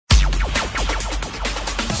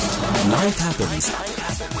Life Happens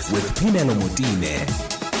with Phemelo Motene.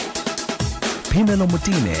 Phemelo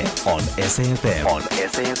Motene on SAFM.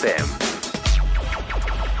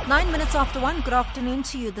 9 minutes after 1, good afternoon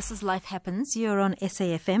to you. This is Life Happens. You're on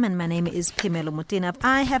SAFM and my name is Phemelo Motene.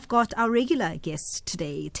 I have got our regular guest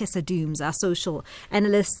today, TESSA DOOMS, our social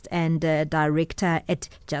analyst and director at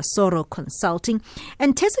Jasoro Con-sulting.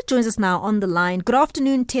 And Tessa joins us now on the line. Good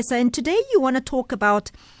afternoon, Tessa. And today you want to talk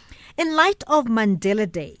about, in light of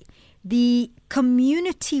Mandela Day, the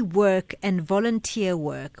community work and volunteer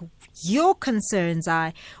work. Your concerns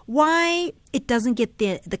are why it doesn't get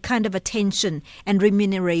the kind of attention and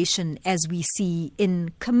remuneration as we see in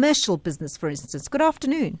commercial business, for instance. Good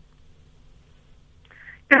afternoon.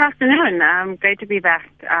 Good afternoon. Great to be back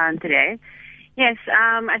today. Yes,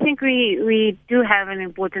 I think we do have an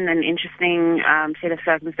important and interesting set of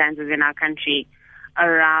circumstances in our country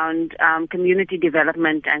around community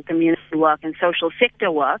development and community work and social sector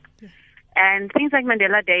work. Yeah. And things like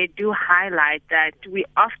Mandela Day do highlight that we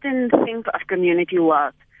often think of community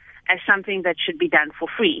work as something that should be done for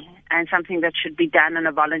free and something that should be done on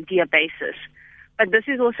a volunteer basis. But this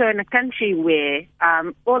is also in a country where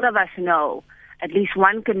all of us know at least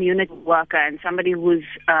one community worker and somebody who's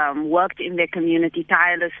worked in their community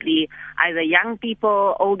tirelessly, either young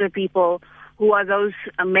people, older people, who are those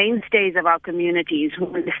mainstays of our communities, who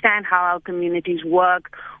understand how our communities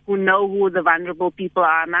work, who know who the vulnerable people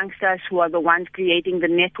are amongst us, who are the ones creating the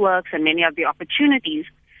networks and many of the opportunities.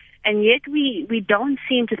 And yet we don't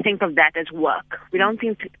seem to think of that as work. We don't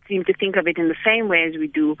seem to think of it in the same way as we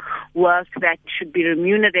do work that should be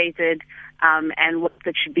remunerated and work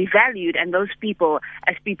that should be valued, and those people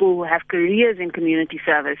as people who have careers in community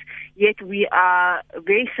service. Yet we are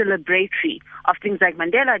very celebratory of things like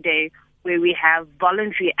Mandela Day, where we have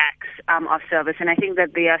voluntary acts of service. And I think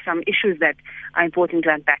that there are some issues that are important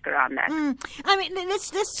to unpack around that. I mean,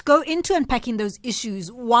 let's go into unpacking those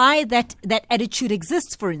issues. Why that attitude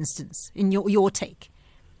exists, for instance, in your take?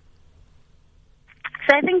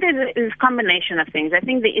 So I think there's a combination of things. I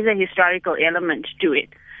think there is a historical element to it,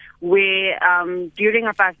 where during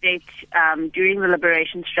apartheid, during the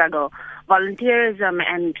liberation struggle, volunteerism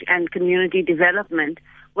and community development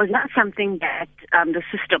was not something that the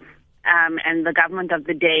system and the government of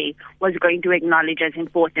the day was going to acknowledge as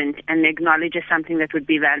important and acknowledge as something that would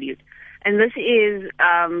be valued. And this is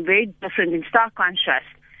very different in stark contrast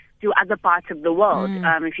to other parts of the world.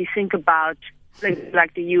 If you think about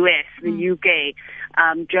like the US, the UK,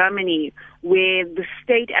 Germany, where the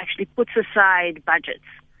state actually puts aside budgets,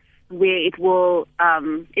 where it will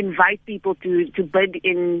invite people to bid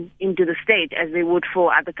into the state as they would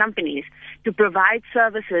for other companies, to provide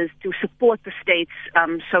services to support the state's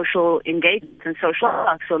social engagement and social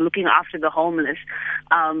work, so looking after the homeless,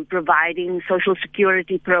 providing social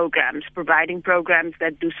security programs, providing programs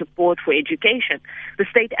that do support for education. The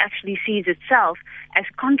state actually sees itself as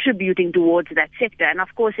contributing towards that sector. And of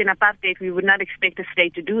course, in apartheid, we would not expect the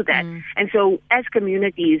state to do that. And so as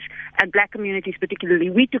communities, and black communities particularly,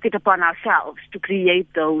 we took it upon ourselves to create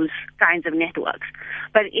those kinds of networks.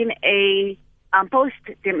 But in a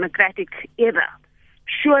post-democratic era,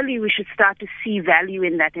 surely we should start to see value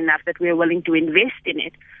in that enough that we are willing to invest in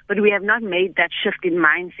it. But we have not made that shift in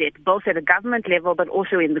mindset, both at a government level but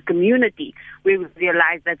also in the community, where we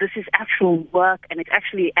realize that this is actual work and it's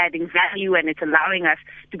actually adding value and it's allowing us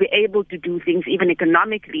to be able to do things even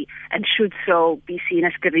economically, and should so be seen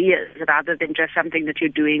as careers rather than just something that you're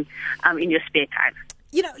doing in your spare time.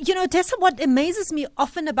 You know, Tessa, what amazes me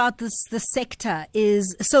often about the sector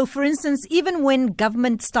is, so for instance, even when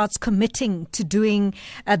government starts committing to doing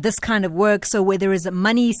this kind of work, so where there is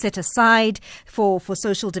money set aside for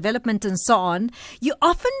social development and so on, you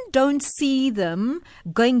often don't see them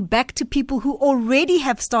going back to people who already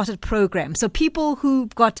have started programs. So people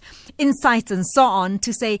who've got insights and so on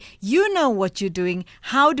to say, you know what you're doing,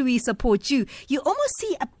 how do we support you? You almost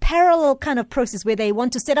see a parallel kind of process where they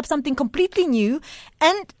want to set up something completely new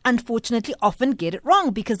and unfortunately often get it wrong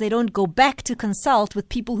because they don't go back to consult with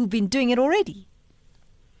people who've been doing it already.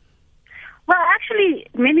 Well, actually,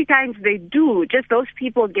 many times they do. Just those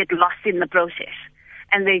people get lost in the process.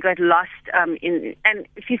 And they got lost and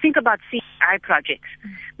if you think about CSI projects,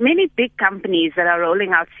 many big companies that are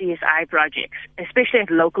rolling out CSI projects, especially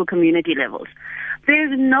at local community levels,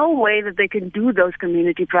 there's no way that they can do those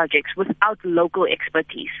community projects without local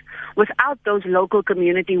expertise, without those local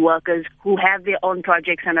community workers who have their own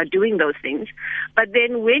projects and are doing those things. But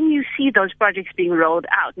then when you see those projects being rolled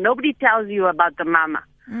out, nobody tells you about the mama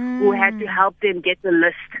who had to help them get the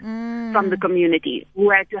list from the community, who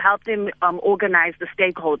had to help them organize the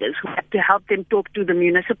stakeholders, who had to help them talk to the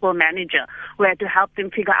municipal manager, who had to help them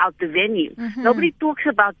figure out the venue. Nobody talks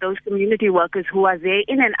about those community workers who are there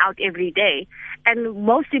in and out every day. And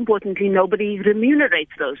most importantly, nobody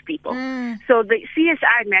remunerates those people. So the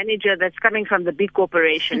CSI manager that's coming from the big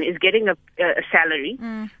corporation is getting a salary.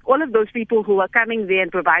 All of those people who are coming there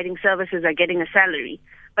and providing services are getting a salary.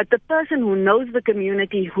 But the person who knows the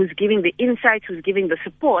community, who's giving the insights, who's giving the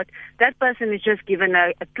support, that person is just given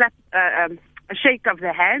a clap, a shake of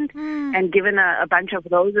the hand and given a bunch of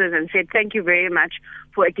roses and said, thank you very much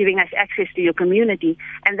for giving us access to your community.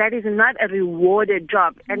 And that is not a rewarded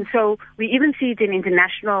job. And so we even see it in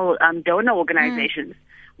international donor organizations,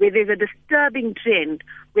 where there's a disturbing trend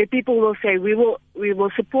where people will say, we will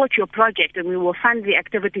support your project and we will fund the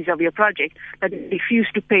activities of your project, but refuse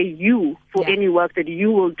to pay you for any work that you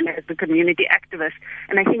will do as the community activist.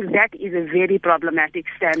 And I think that is a very problematic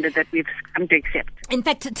standard that we've come to accept. In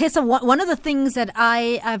fact, Tessa, one of the things that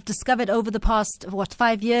I've discovered over the past,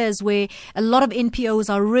 5 years, where a lot of NPOs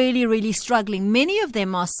are really, really struggling, many of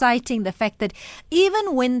them are citing the fact that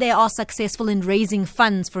even when they are successful in raising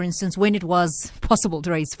funds, for instance, when it was possible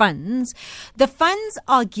to raise funds, the funds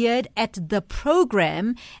are geared at the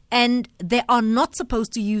program and they are not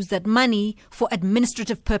supposed to use that money for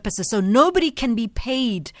administrative purposes. So nobody can be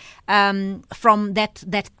paid from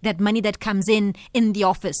that money that comes in the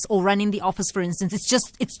office or running the office, for instance.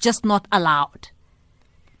 It's just not allowed.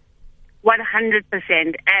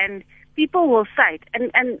 100%. And people will cite,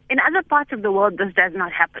 and in other parts of the world, this does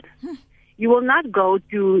not happen. You will not go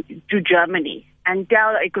to Germany and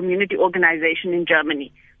tell a community organization in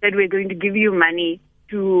Germany that we're going to give you money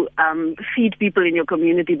to feed people in your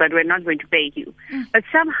community, but we're not going to pay you. But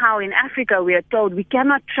somehow in Africa, we are told we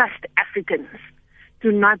cannot trust Africans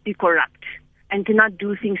to not be corrupt and to not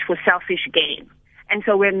do things for selfish gain. And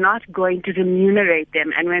so we're not going to remunerate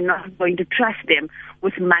them, and we're not going to trust them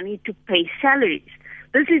with money to pay salaries.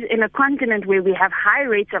 This is in a continent where we have high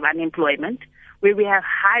rates of unemployment, where we have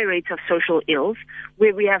high rates of social ills,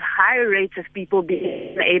 where we have higher rates of people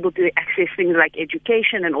being able to access things like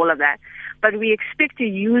education and all of that. But we expect to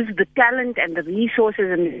use the talent and the resources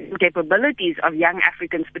and the capabilities of young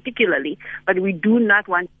Africans particularly, but we do not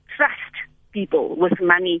want to trust people with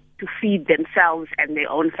money to feed themselves and their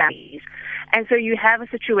own families. And so you have a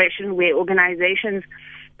situation where organizations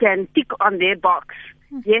can tick on their box,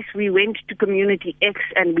 yes, we went to community X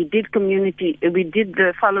and we did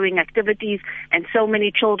the following activities, and so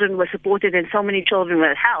many children were supported and so many children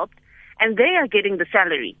were helped, and they are getting the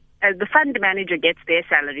salary. The fund manager gets their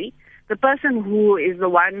salary. The person who is the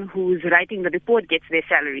one who's writing the report gets their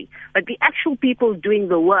salary. But the actual people doing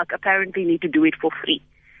the work apparently need to do it for free.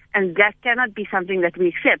 And that cannot be something that we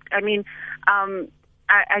accept. I mean,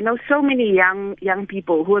 I know so many young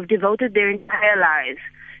people who have devoted their entire lives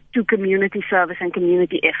to community service and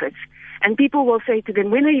community efforts. And people will say to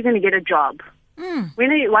them, when are you going to get a job?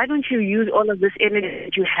 Why don't you use all of this energy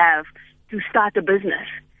that you have to start a business?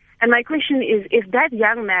 And my question is, if that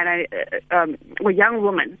young man or young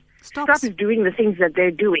woman stops doing the things that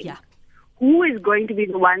they're doing, who is going to be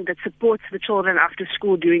the one that supports the children after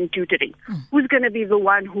school doing tutoring? Who's going to be the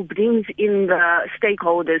one who brings in the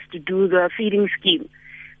stakeholders to do the feeding scheme?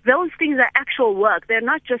 Those things are actual work. They're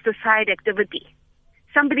not just a side activity.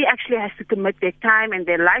 Somebody actually has to commit their time and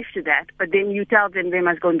their life to that, but then you tell them they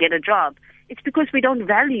must go and get a job. It's because we don't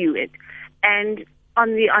value it. And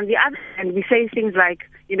on the other hand, we say things like,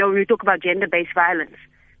 we talk about gender-based violence,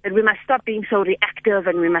 that we must stop being so reactive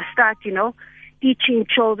and we must start, teaching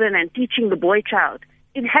children and teaching the boy child.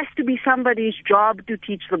 It has to be somebody's job to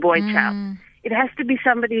teach the boy child. It has to be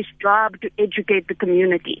somebody's job to educate the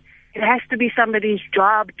community. It has to be somebody's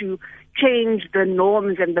job to change the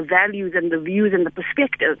norms and the values and the views and the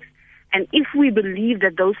perspectives. And if we believe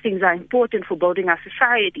that those things are important for building our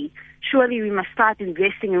society, surely we must start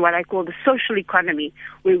investing in what I call the social economy,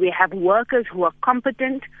 where we have workers who are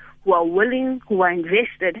competent, who are willing, who are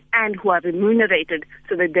invested, and who are remunerated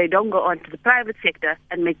so that they don't go on to the private sector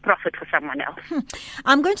and make profit for someone else.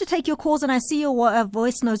 I'm going to take your calls, and I see your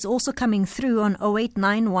voice notes also coming through on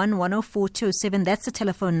 0891 104 207. That's the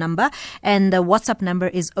telephone number, and the WhatsApp number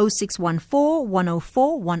is 0614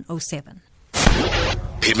 104 107.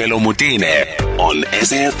 Phemelo Motene on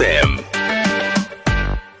SAFM.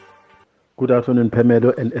 Good afternoon,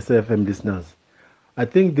 Phemelo and SAFM listeners. I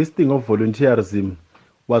think this thing of volunteerism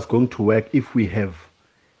was going to work if we have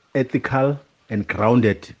ethical and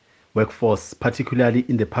grounded workforce, particularly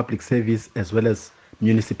in the public service as well as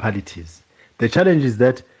municipalities. The challenge is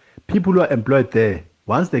that people who are employed there,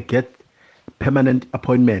 once they get permanent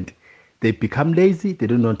appointment, They become lazy, they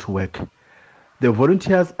don't want to work. The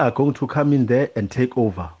volunteers are going to come in there and take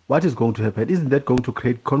over. What is going to happen? Isn't that going to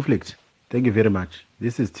create conflict? Thank you very much.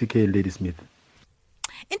 This is TK Ladysmith.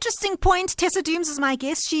 Interesting point. Tessa Dooms is my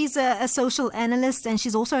guest. She's a social analyst and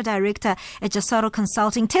she's also a director at Jasoro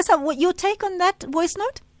Con-sulting. Tessa, what your take on that voice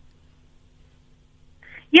note?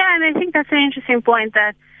 Yeah, and I think that's an interesting point,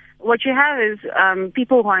 that what you have is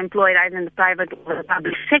people who are employed either in the private or the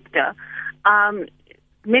public sector,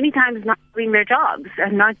 many times not doing their jobs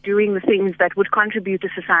and not doing the things that would contribute to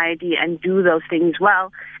society and do those things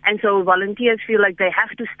well. And so volunteers feel like they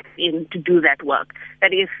have to step in to do that work,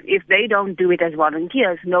 that if they don't do it as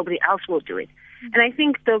volunteers, nobody else will do it. And I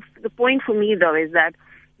think the point for me, though, is that,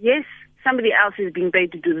 yes, somebody else is being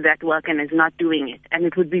paid to do that work and is not doing it, and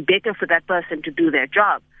it would be better for that person to do their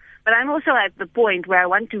job. But I'm also at the point where I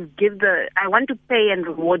want to pay and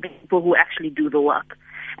reward the people who actually do the work.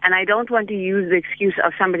 And I don't want to use the excuse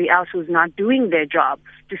of somebody else who's not doing their job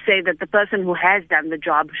to say that the person who has done the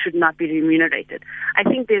job should not be remunerated. I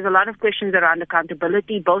think there's a lot of questions around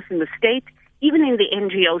accountability, both in the state, even in the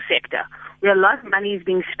NGO sector, where a lot of money is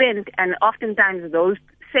being spent, and oftentimes those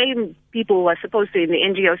same people who are supposed to in the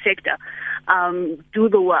NGO sector do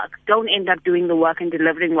the work, don't end up doing the work and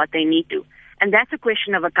delivering what they need to. And that's a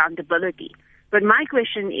question of accountability. But my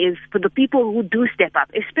question is for the people who do step up,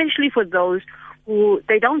 especially for those who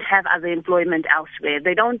they don't have other employment elsewhere.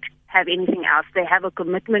 They don't have anything else. They have a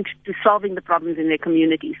commitment to solving the problems in their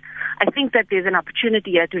communities. I think that there's an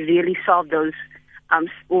opportunity here to really solve those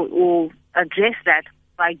or address that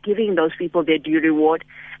by giving those people their due reward.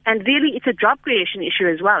 And really, it's a job creation issue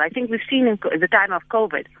as well. I think we've seen in the time of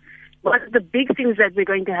COVID, one of the big things that we're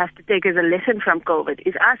going to have to take as a lesson from COVID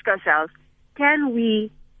is ask ourselves, can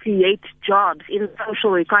we create jobs in the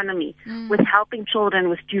social economy with helping children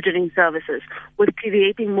with tutoring services, with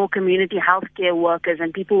creating more community health care workers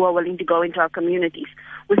and people who are willing to go into our communities,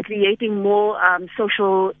 with creating more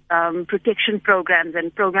social protection programs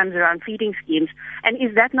and programs around feeding schemes. And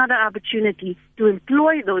is that not an opportunity to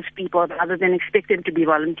employ those people rather than expect them to be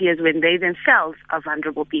volunteers when they themselves are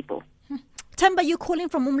vulnerable people? Themba, you're calling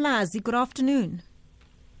from Umlazi. Good afternoon.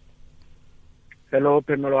 Hello,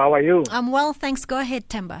 Pamela. How are you? I'm well, thanks. Go ahead,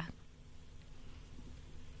 Themba.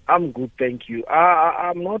 I'm good, thank you.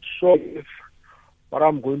 I'm not sure if what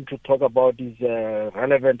I'm going to talk about is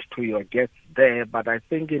relevant to your guests there, but I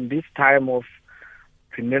think in this time of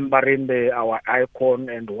remembering our icon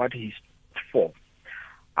and what he's for,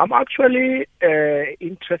 I'm actually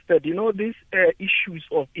interested. These issues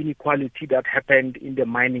of inequality that happened in the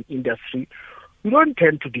mining industry, we don't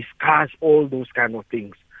tend to discuss all those kind of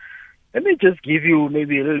things. Let me just give you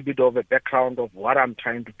maybe a little bit of a background of what I'm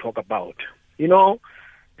trying to talk about.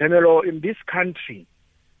 Pamela, in this country,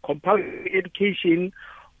 compulsory education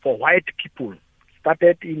for white people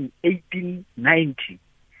started in 1890.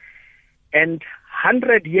 And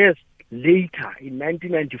 100 years later, in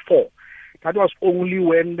 1994, that was only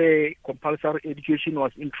when the compulsory education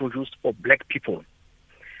was introduced for black people.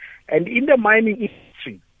 And in the mining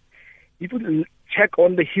industry, if you check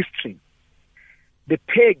on the history, the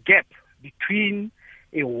pay gap between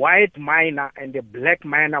a white miner and a black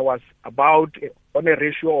miner was about on a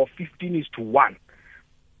ratio of 15:1.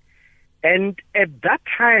 And at that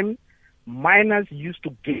time, miners used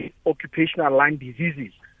to get occupational lung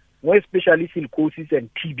diseases, more especially silicosis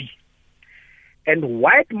and TB. And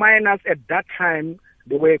white miners at that time,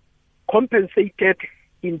 they were compensated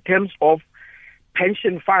in terms of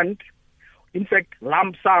pension fund, in fact,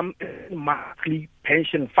 lump sum monthly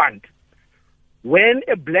pension fund. When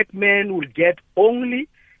a black man will get only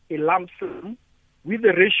a lump sum with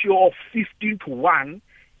a ratio of 15:1,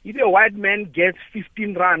 if a white man gets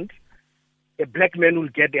 15 rand, a black man will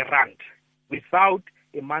get a rand without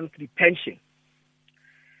a monthly pension.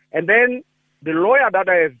 And then the lawyer that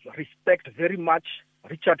I respect very much,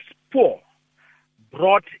 Richard Spoor,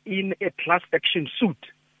 brought in a class action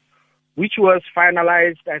suit, which was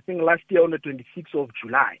finalized, I think, last year on the 26th of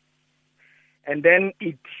July. And then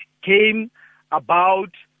it came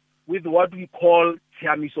about with what we call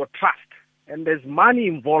Tiamiso Trust. And there's money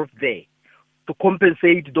involved there to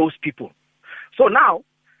compensate those people. So now,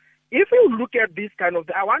 if you look at this kind of,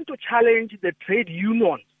 I want to challenge the trade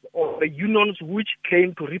unions or the unions which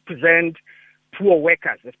claim to represent poor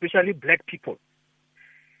workers, especially black people.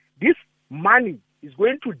 This money is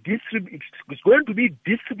going to be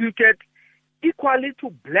distributed equally to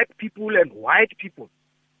black people and white people.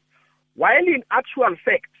 While in actual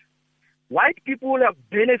fact, white people have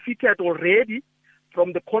benefited already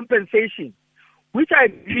from the compensation, which I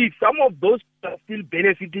believe some of those are still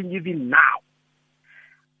benefiting even now.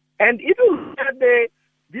 And if you look at the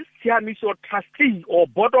this Siamiso trustee or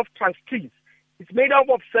board of trustees, it's made up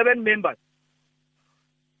of 7 members.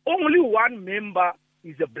 Only 1 member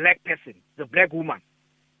is a black person, the black woman.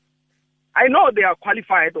 I know they are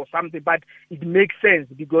qualified or something, but it makes sense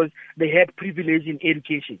because they had privilege in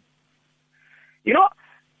education. You know,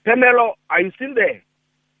 Pamela, are you still there?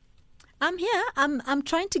 I'm here. I'm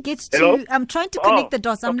trying to get Hello? to. I'm trying to connect the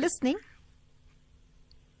dots. I'm listening.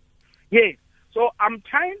 Yes. So I'm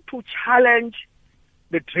trying to challenge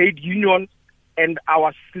the trade union and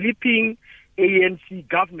our sleeping ANC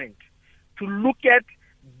government to look at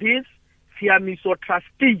these Siamiso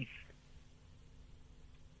trustees,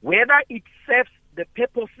 whether it serves the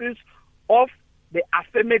purposes of the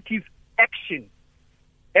affirmative action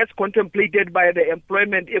as contemplated by the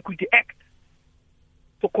Employment Equity Act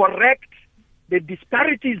to correct the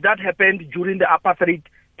disparities that happened during the apartheid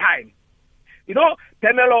time. You know,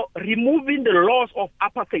 Pamela, removing the laws of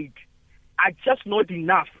apartheid are just not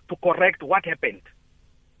enough to correct what happened.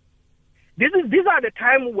 These are the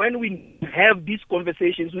time when we have these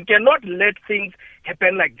conversations. We cannot let things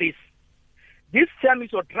happen like this. This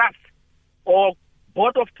Siamiso trust or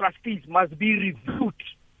board of trustees must be reviewed.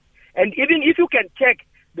 And even if you can check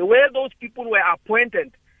the way those people were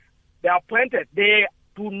appointed, they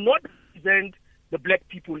do not represent the black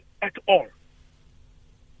people at all.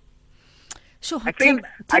 Sure. I think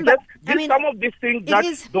some of these things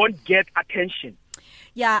that don't get attention.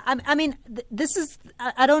 Yeah, I mean, this is.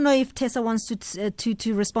 I don't know if Tessa wants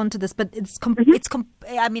to respond to this, but it's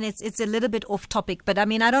a little bit off topic. But I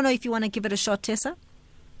mean, I don't know if you want to give it a shot, Tessa.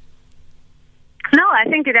 No, I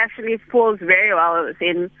think it actually falls very well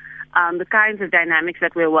within the kinds of dynamics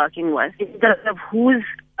that we're working with, in terms of whose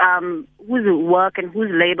work and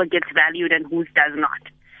whose labor gets valued and whose does not.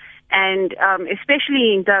 And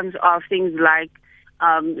especially in terms of things like,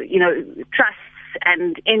 trusts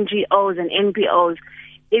and NGOs and NPOs,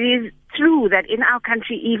 it is true that in our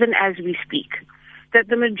country, even as we speak, that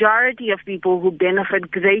the majority of people who benefit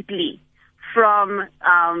greatly from,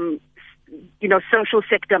 social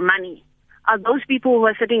sector money are those people who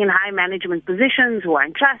are sitting in high management positions, who are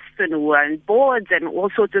in trusts and who are in boards and all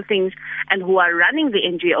sorts of things, and who are running the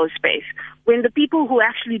NGO space, when the people who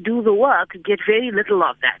actually do the work get very little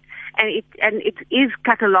of that. And it is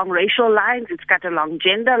cut along racial lines, it's cut along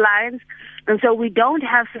gender lines, and so we don't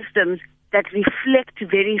have systems that reflect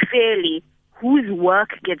very fairly whose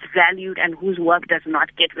work gets valued and whose work does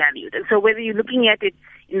not get valued. And so whether you're looking at it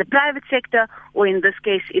in the private sector or in this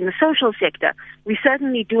case in the social sector, we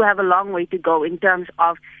certainly do have a long way to go in terms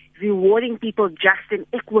of rewarding people just and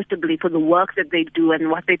equitably for the work that they do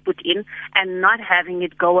and what they put in, and not having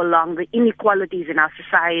it go along the inequalities in our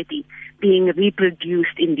society being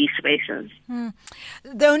reproduced in these spaces.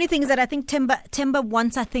 The only thing is that I think Temba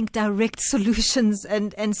wants, direct solutions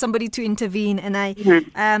and somebody to intervene. And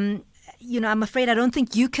I'm afraid I don't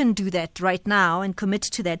think you can do that right now and commit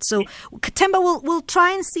to that. So Temba, we'll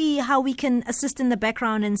try and see how we can assist in the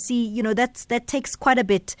background and see, that takes quite a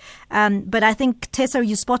bit. But I think, Tessa,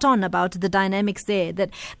 you're spot on about the dynamics there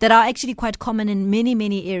that are actually quite common in many,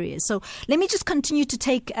 many areas. So let me just continue to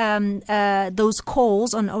take those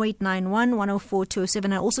calls on 0891 104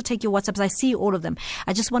 207. I also take your WhatsApps. I see all of them.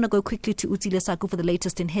 I just want to go quickly to Uti Lesako for the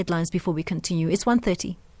latest in headlines before we continue. It's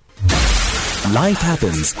 1:30. Life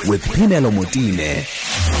Happens with Phemelo Motene.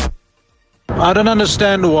 I don't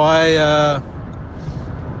understand why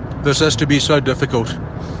this has to be so difficult.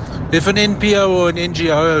 If an NPO or an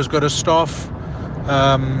NGO has got a staff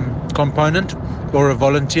component or a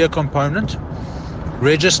volunteer component,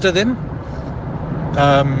 register them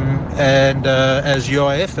and as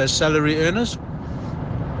UIF, as salary earners.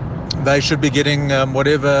 They should be getting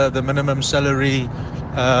whatever the minimum salary,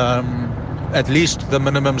 at least the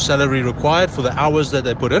minimum salary required for the hours that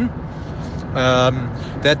they put in.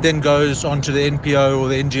 That then goes onto the NPO or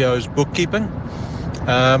the NGO's bookkeeping,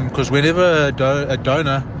 because whenever a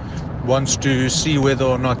donor wants to see whether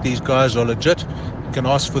or not these guys are legit, you can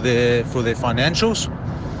ask for their financials,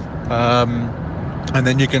 and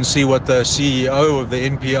then you can see what the CEO of the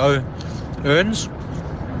NPO earns,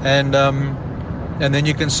 and then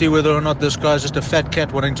you can see whether or not this guy's just a fat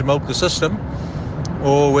cat wanting to milk the system,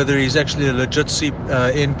 or whether he's actually a legit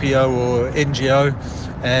NPO or NGO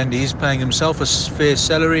and he's paying himself a fair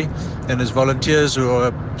salary, and his volunteers who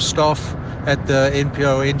are staff at the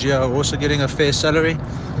NPO or NGO are also getting a fair salary.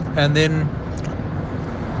 And then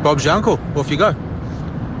Bob's your uncle. Off you go.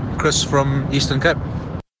 Chris from Eastern Cape.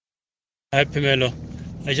 Hi, Phemelo.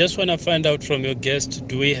 I just want to find out from your guest,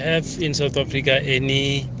 do we have in South Africa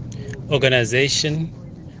any organization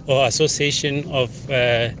or association of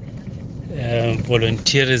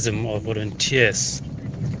volunteerism or volunteers?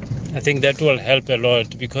 I think that will help a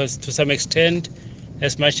lot, because to some extent,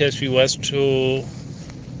 as much as we was to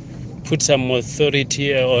put some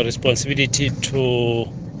authority or responsibility to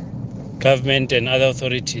government and other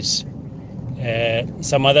authorities,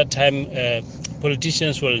 some other time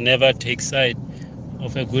politicians will never take side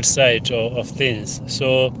of a good side of things.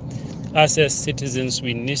 So us as citizens,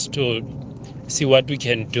 we need to see what we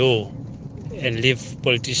can do and leave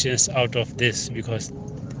politicians out of this, because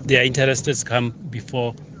their interests come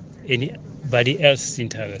before anybody else's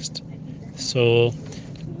interest. So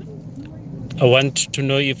I want to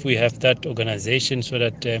know if we have that organization so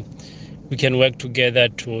that we can work together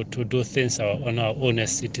to do things on our own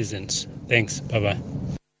as citizens. Thanks. Bye-bye.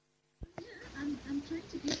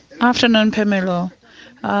 Afternoon, Pamela.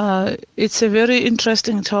 It's a very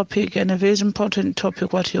interesting topic and a very important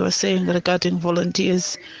topic, what you were saying regarding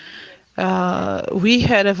volunteers. We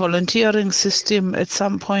had a volunteering system at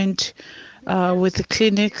some point with the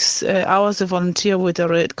clinics. I was a volunteer with the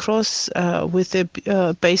Red Cross, with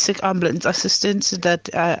a basic ambulance assistant that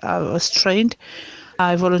I was trained.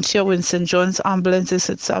 I volunteered with St. John's ambulances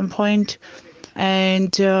at some point.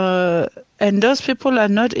 And those people are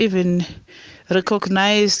not even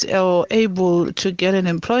recognized or able to get an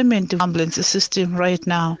employment in the ambulance system right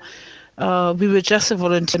now. We were just a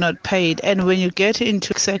volunteer, not paid. And when you get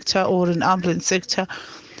into a sector or an ambulance sector,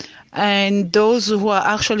 and those who are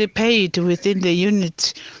actually paid within the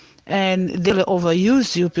unit, and they'll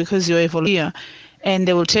overuse you because you're a volunteer, and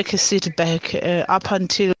they will take a seat back up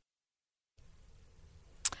until.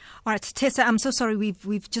 All right, Tessa, I'm so sorry.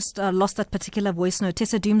 We've just lost that particular voice note.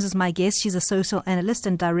 Tessa Dooms is my guest. She's a social analyst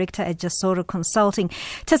and director at Jasoro Con-sulting.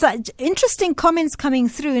 Tessa, interesting comments coming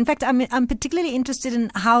through. In fact, I'm particularly interested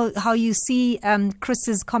in how you see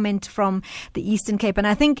Chris's comment from the Eastern Cape. And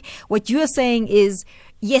I think what you are saying is,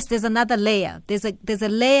 yes, there's another layer. There's a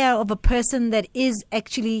layer of a person that is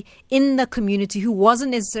actually in the community who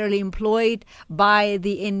wasn't necessarily employed by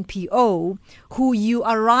the NPO, who you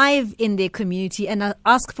arrive in their community and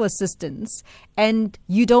ask for assistance, and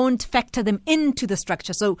you don't factor them into the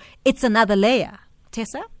structure. So it's another layer.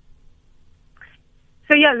 Tessa?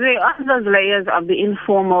 So yeah, there are those layers of the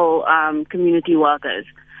informal community workers,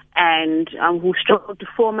 and who struggle to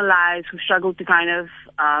formalize, who struggle to kind of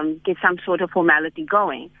get some sort of formality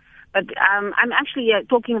going. But I'm actually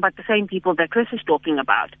talking about the same people that Chris is talking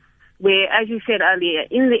about, where, as you said earlier,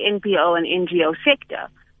 in the NPO and NGO sector,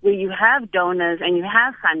 where you have donors and you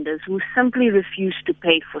have funders who simply refuse to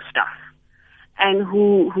pay for stuff, and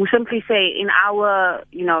who simply say, in our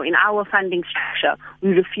funding structure, we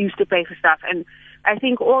refuse to pay for stuff. And I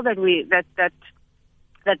think all that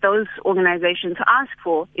that those organizations ask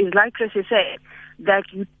for is, like Chris has said, that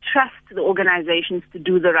you trust the organizations to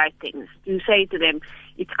do the right things. You say to them,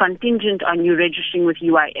 it's contingent on you registering with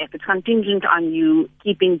UIF. It's contingent on you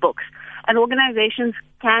keeping books. And organizations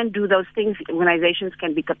can do those things. Organizations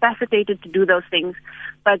can be capacitated to do those things.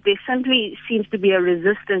 But there simply seems to be a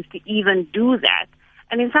resistance to even do that.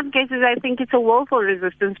 And in some cases, I think it's a woeful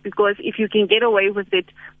resistance, because if you can get away with it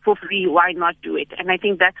for free, why not do it? And I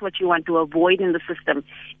think that's what you want to avoid in the system,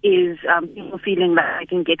 is people feeling that they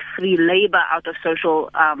can get free labor out of social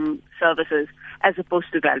services as opposed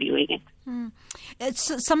to valuing it.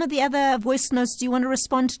 Some of the other voice notes, do you want to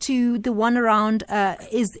respond to the one around,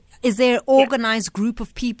 is there an organized group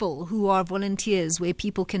of people who are volunteers where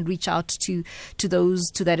people can reach out to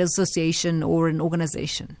that association or an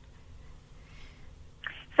organization?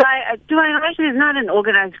 So, to my knowledge, there's not an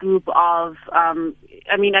organized group of, I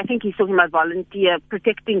think he's talking about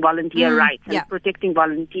protecting volunteer rights and protecting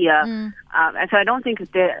volunteer. And so I don't think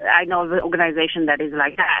I know of an organization that is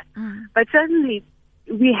like that. But certainly,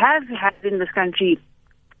 we have had in this country,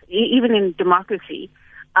 even in democracy,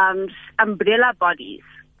 umbrella bodies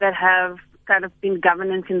that have kind of been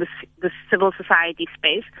governance in the civil society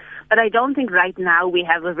space. But I don't think right now we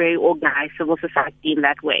have a very organized civil society in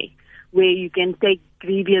that way, where you can take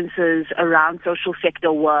grievances around social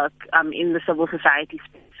sector work in the civil society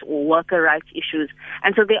space or worker rights issues.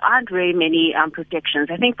 And so there aren't very many protections.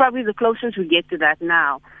 I think probably the closest we get to that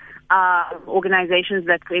now are organizations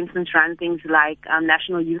that, for instance, run things like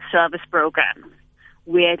National Youth Service programs,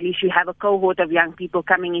 where at least you have a cohort of young people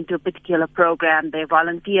coming into a particular program. They're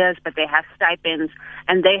volunteers, but they have stipends,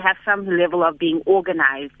 and they have some level of being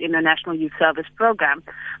organized in a National Youth Service program.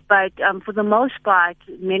 But for the most part,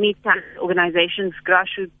 many times organizations,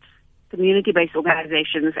 grassroots, community-based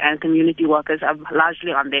organizations and community workers are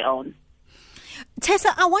largely on their own. Tessa,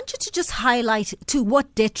 I want you to just highlight to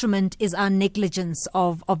what detriment is our negligence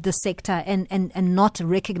of the sector and not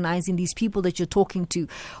recognizing these people that you're talking to.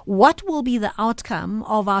 What will be the outcome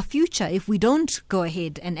of our future if we don't go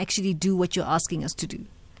ahead and actually do what you're asking us to do?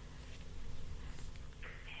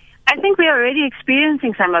 think we are already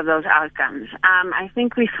experiencing some of those outcomes. I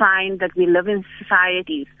think we find that we live in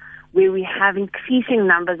societies where we have increasing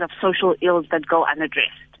numbers of social ills that go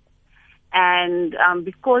unaddressed. And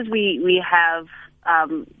because we have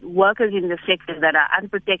workers in the sector that are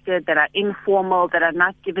unprotected, that are informal, that are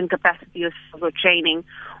not given capacity or training,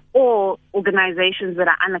 or organizations that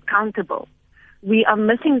are unaccountable, we are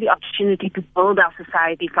missing the opportunity to build our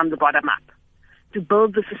society from the bottom up, to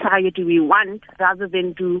build the society we want rather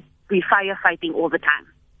than to be firefighting all the time.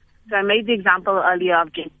 So I made the example earlier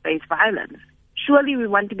of gender-based violence. Surely we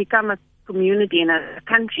want to become a community in a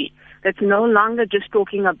country that's no longer just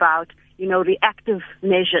talking about, reactive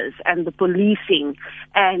measures and the policing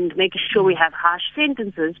and making sure we have harsh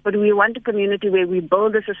sentences, but we want a community where we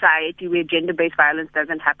build a society where gender-based violence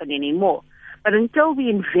doesn't happen anymore. But until we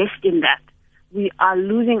invest in that, we are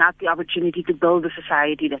losing out the opportunity to build the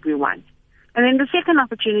society that we want. And then the second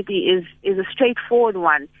opportunity is a straightforward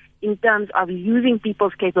one in terms of using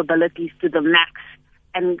people's capabilities to the max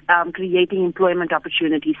and creating employment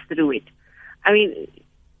opportunities through it. I mean,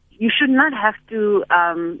 you should not have to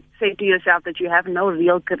say to yourself that you have no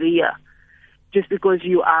real career just because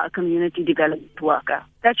you are a community development worker.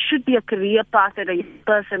 That should be a career path that a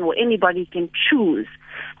person or anybody can choose,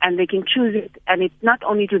 and they can choose it, and it's not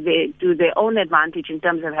only to their own advantage in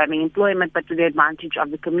terms of having employment, but to the advantage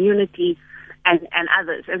of the community and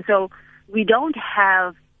others. And so we don't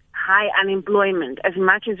have high unemployment as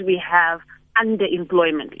much as we have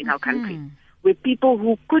underemployment in our country, where people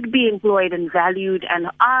who could be employed and valued and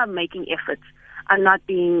are making efforts are not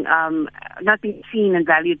being seen and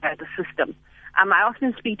valued by the system. I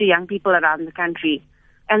often speak to young people around the country,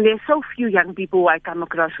 and there's so few young people who I come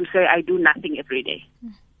across who say, I do nothing every day.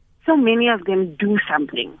 So many of them do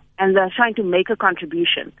something, and they're trying to make a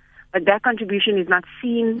contribution. But that contribution is not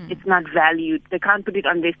seen, it's not valued. They can't put it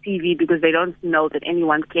on their CV because they don't know that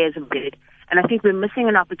anyone cares about it. And I think we're missing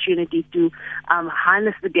an opportunity to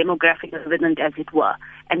harness the demographic dividend, as it were,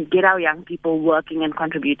 and get our young people working and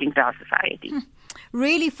contributing to our society.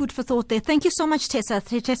 Really food for thought there. Thank you so much, Tessa.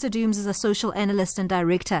 Tessa Dooms is a social analyst and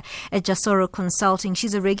director at Jasoro Con-sulting.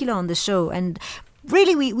 She's a regular on the show, and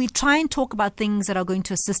really, we try and talk about things that are going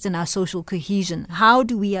to assist in our social cohesion. How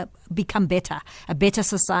do we become a better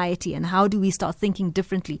society, and how do we start thinking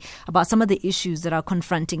differently about some of the issues that are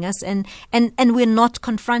confronting us and we're not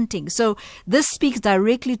confronting? So this speaks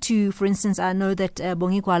directly to, for instance, I know that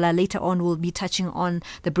Bongi Kwala later on will be touching on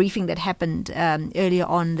the briefing that happened earlier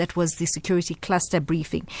on. That was the security cluster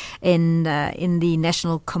briefing in the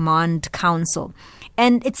National Command Council.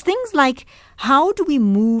 And it's things like, how do we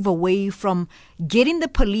move away from getting the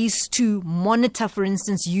police to monitor, for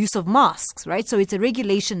instance, use of masks, right? So it's a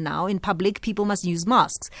regulation now in public, people must use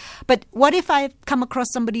masks. But what if I come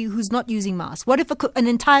across somebody who's not using masks? What if an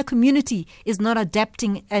entire community is not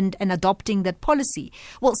adapting and adopting that policy?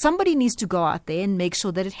 Well, somebody needs to go out there and make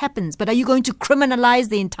sure that it happens. But are you going to criminalize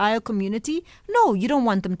the entire community? No, you don't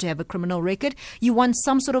want them to have a criminal record. You want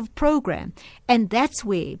some sort of program. And that's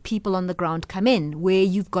where people on the ground come in, where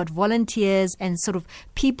you've got volunteers and sort of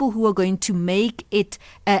people who are going to make it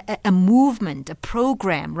a movement, a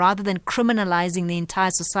program, rather than criminalizing the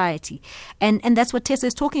entire society. And that's what Tessa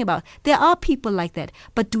is talking about. There are people like that,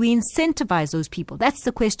 but do we incentivize those people? That's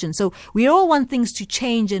the question. So we all want things to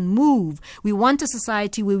change and move. We want a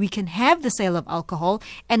society where we can have the sale of alcohol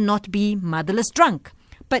and not be motherless drunk.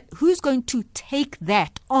 But who's going to take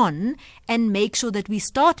that on and make sure that we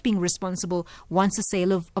start being responsible once the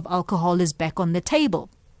sale of alcohol is back on the table?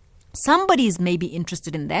 Somebody is maybe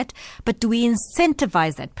interested in that, but do we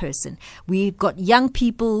incentivize that person? We've got young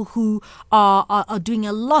people who are doing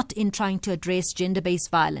a lot in trying to address gender-based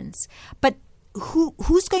violence. But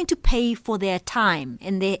who's going to pay for their time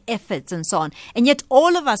and their efforts and so on? And yet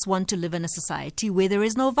all of us want to live in a society where there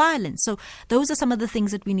is no violence. So those are some of the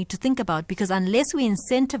things that we need to think about, because unless we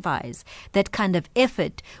incentivize that kind of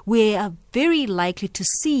effort, we are very likely to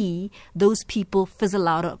see those people fizzle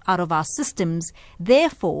out of our systems,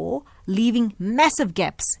 therefore leaving massive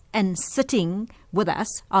gaps, and sitting with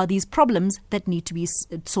us are these problems that need to be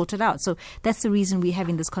sorted out. So that's the reason we're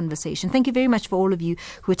having this conversation. Thank you very much for all of you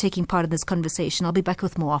who are taking part in this conversation. I'll be back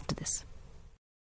with more after this.